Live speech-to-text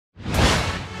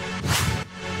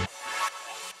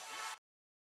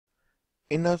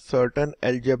In a certain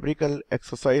algebraical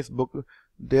exercise book,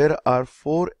 there are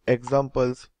 4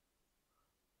 examples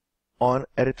on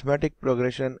arithmetic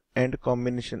progression and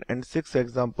combination and 6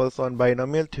 examples on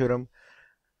binomial theorem.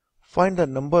 Find the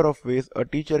number of ways a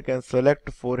teacher can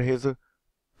select for his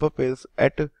pupils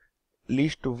at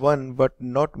least one but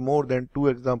not more than 2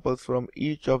 examples from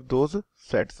each of those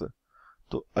sets.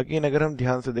 तो again अगर हम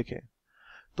ध्यान से देखें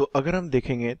तो अगर हम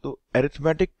देखेंगे तो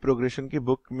अरिथमेटिक प्रोग्रेशन की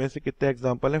बुक में से कितने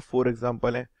एग्जाम्पल हैं? 4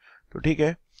 एग्जाम्पल हैं। तो ठीक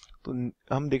है, तो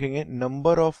हम देखेंगे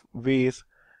number of ways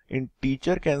in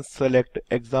teacher can select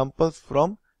examples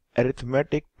from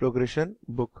arithmetic progression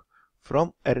book.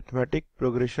 From arithmetic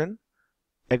progression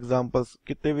examples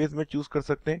कितने वेज में चूज कर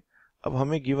सकते हैं? अब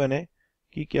हमें गिवन है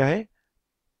कि क्या है,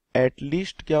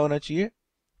 एटलीस्ट क्या होना चाहिए,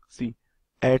 सी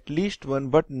at least one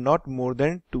but not more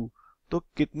than 2। तो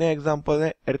कितने एग्जाम्पल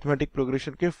हैं अरिथमेटिक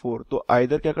प्रोग्रेशन के? 4। तो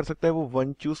आइदर क्या कर सकता है वो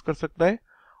 1 चूज कर सकता है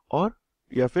और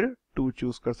या फिर 2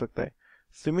 चूज कर सकता है।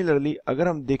 सिमिलरली अगर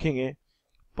हम देखेंगे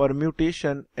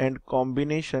परम्यूटेशन एंड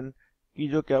कॉम्बिनेशन की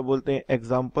जो क्या बोलते हैं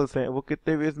एग्जाम्पल्स हैं वो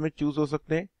कितने वेज में चूज हो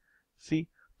सकते हैं? सी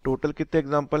टोटल कितने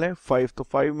एग्जाम्पल हैं? 5। तो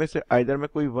 5 में से आइदर मैं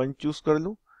कोई 1 चूज कर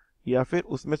लूं या फिर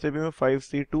उसमें से भी मैं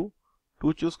 5C2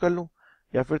 चूज कर लूं,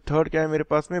 या फिर थर्ड क्या है मेरे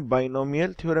पास में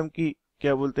बाइनोमियल थ्योरम की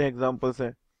क्या बोलते हैं एग्जाम्पल्स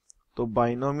हैं। तो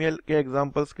बाइनोमियल के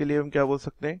एग्जाम्पल्स के लिए हम क्या बोल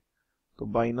सकते हैं? तो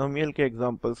बाइनोमियल के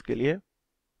एग्जाम्पल्स के लिए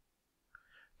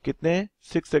कितने हैं?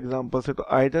 6 एग्जाम्पल्स है। तो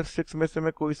आइदर 6 में से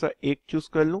मैं कोई सा एक चूज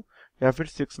कर लूं या फिर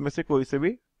 6 में से कोई से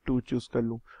भी 2 चूज कर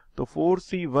लूं। तो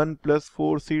 4C1 प्लस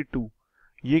 4C2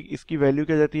 ये इसकी वैल्यू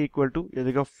क्या जाती है? इक्वल टू या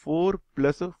जगह 4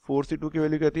 प्लस 4C2 की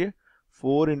वैल्यू क्या आती है?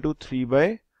 4 इंटू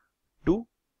 3/2।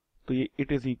 तो ये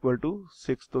इट इज इक्वल टू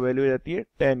 6। तो वैल्यू हो जाती है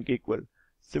 10 के इक्वल।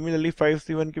 सिमिलरली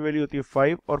 5C1 की वैल्यू होती है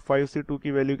 5 और 5C2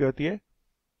 की वैल्यू क्या होती है?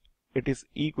 It is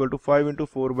equal to 5 into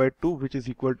 4/2 which is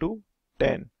equal to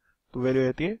 10। तो वैल्यू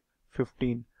आती है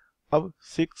 15। अब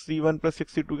 6C1 प्लस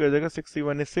 6C2 क्या हो जाएगा?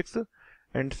 6C1 is 6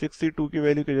 एंड 6C2 की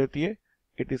वैल्यू क्या जाती है?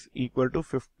 It is equal to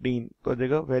 15। तो आ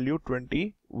जाएगा वैल्यू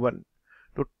 21।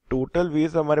 तो टोटल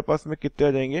वेज हमारे पास में कितने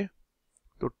आ जाएंगे?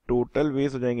 तो टोटल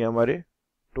वेज हो जाएंगे हमारे,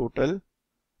 total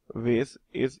veg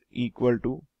is equal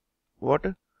to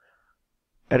what?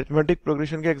 Arithmetic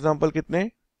progression के एग्जांपल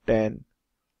कितने? 10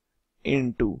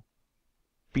 इनटू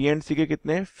पी एंड सी के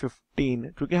कितने?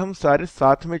 15। क्योंकि हम सारे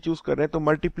साथ में चूज कर रहे हैं तो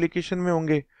मल्टीप्लीकेशन में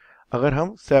होंगे। अगर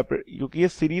हम सेपरेट, क्योंकि ये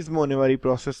सीरीज में होने वाली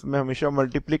प्रोसेस में हमेशा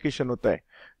मल्टीप्लीकेशन होता है,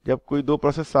 जब कोई दो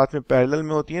प्रोसेस साथ में पैरेलल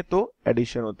में होती है तो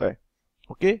एडिशन होता है।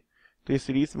 ओके, तो ये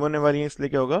सीरीज में होने वाली है इसलिए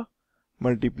क्या होगा?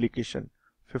 मल्टीप्लीकेशन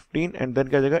 15 एंड देन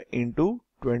क्या जाएगा? इंटू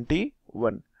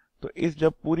 21। तो इस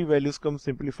जब पूरी वैल्यूज को हम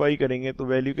सिंप्लीफाई करेंगे तो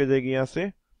वैल्यू क्या जाएगी?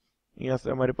 यहाँ से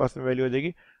हमारे पास में वैल्यू हो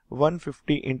जाएगी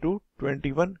 150 इंटू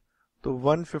 21। तो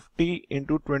 150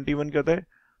 इंटू 21 क्या होता है?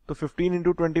 तो 15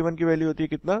 इंटू 21 की वैल्यू होती है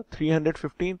कितना?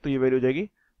 315। तो ये वैल्यू हो जाएगी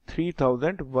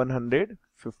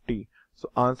 3150।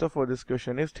 So answer for this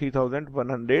question is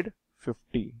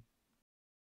 3150।